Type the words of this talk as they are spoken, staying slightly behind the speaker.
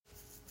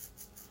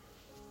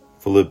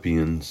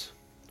Philippians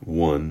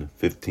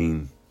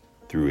 1:15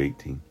 through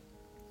 18.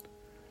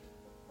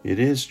 It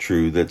is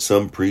true that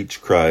some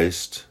preach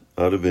Christ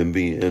out of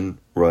envy and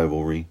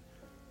rivalry,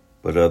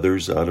 but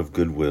others out of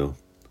goodwill.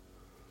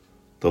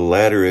 The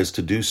latter is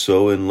to do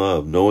so in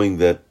love, knowing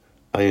that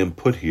I am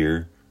put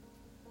here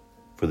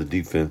for the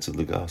defense of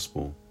the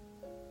gospel.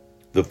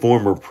 The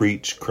former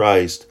preach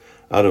Christ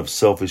out of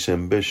selfish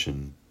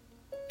ambition,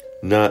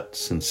 not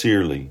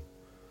sincerely,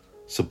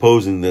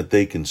 supposing that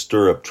they can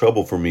stir up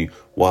trouble for me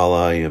while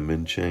I am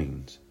in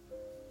chains.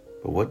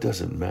 But what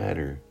does it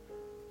matter?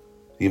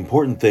 The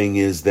important thing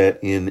is that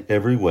in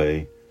every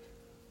way,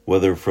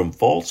 whether from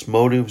false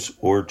motives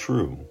or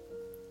true,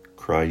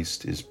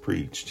 Christ is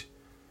preached.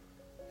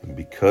 And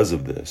because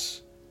of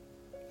this,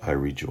 I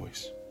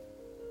rejoice.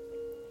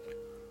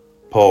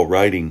 Paul,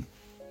 writing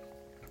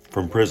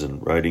from prison,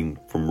 writing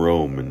from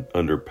Rome and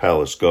under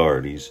palace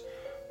guard, he's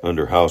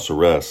under house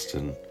arrest,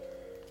 and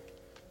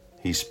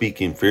he's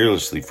speaking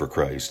fearlessly for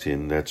Christ,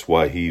 and that's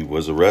why he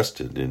was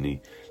arrested, and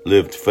he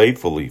lived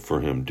faithfully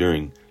for him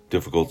during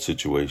difficult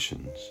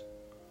situations.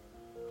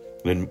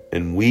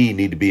 And we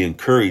need to be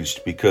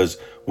encouraged because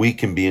we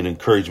can be an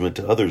encouragement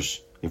to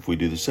others if we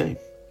do the same.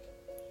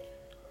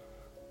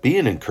 Be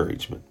an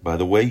encouragement by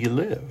the way you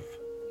live.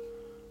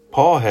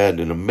 Paul had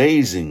an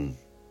amazing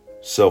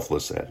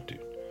selfless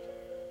attitude.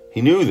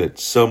 He knew that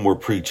some were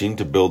preaching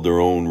to build their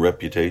own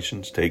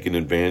reputations, taking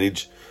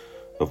advantage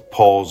of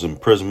Paul's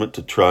imprisonment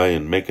to try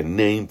and make a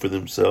name for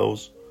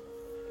themselves.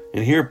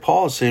 And here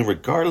Paul is saying,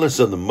 regardless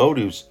of the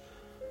motives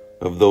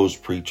of those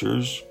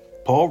preachers,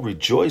 Paul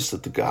rejoiced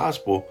that the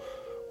gospel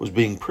was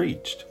being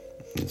preached.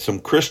 And some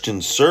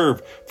Christians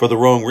serve for the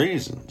wrong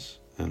reasons,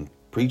 and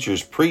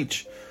preachers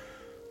preach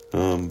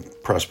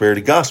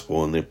prosperity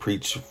gospel, and they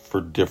preach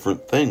for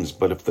different things.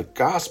 But if the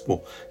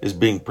gospel is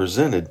being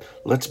presented,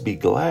 let's be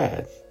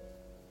glad,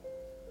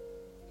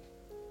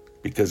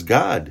 because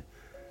God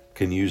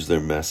can use their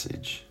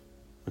message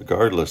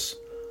regardless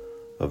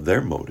of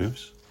their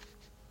motives.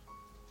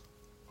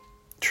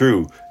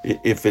 True,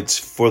 if it's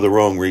for the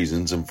wrong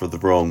reasons and for the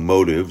wrong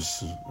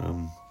motives,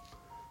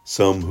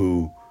 some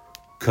who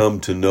come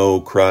to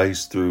know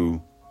Christ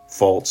through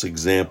false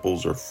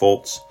examples or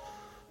false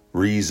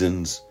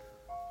reasons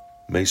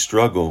may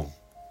struggle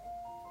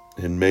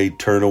and may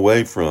turn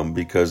away from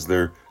because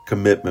their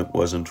commitment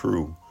wasn't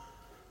true.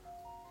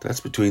 That's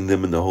between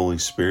them and the Holy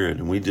Spirit.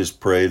 And we just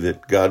pray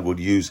that God would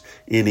use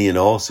any and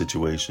all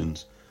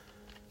situations,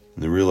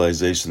 and the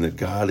realization that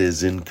God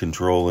is in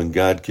control and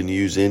God can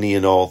use any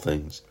and all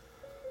things.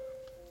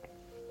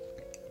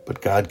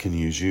 But God can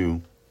use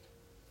you,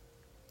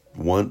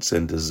 wants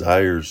and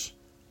desires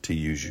to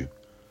use you,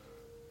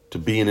 to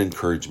be an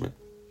encouragement,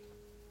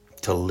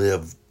 to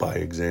live by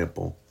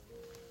example,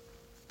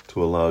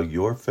 to allow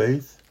your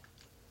faith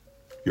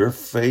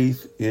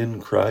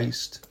in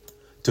Christ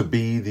to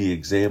be the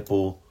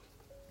example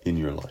in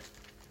your life,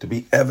 to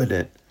be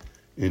evident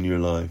in your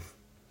life.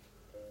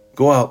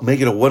 Go out,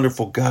 make it a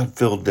wonderful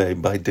God-filled day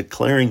by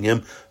declaring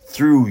Him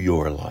through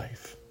your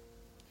life.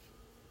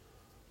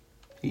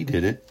 He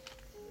did it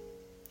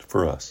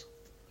for us.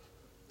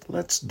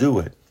 Let's do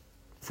it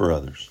for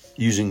others,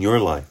 using your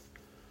life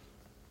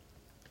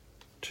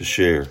to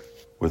share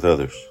with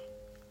others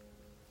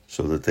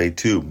so that they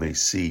too may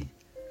see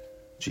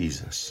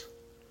Jesus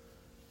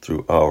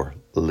through our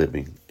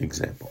living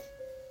example.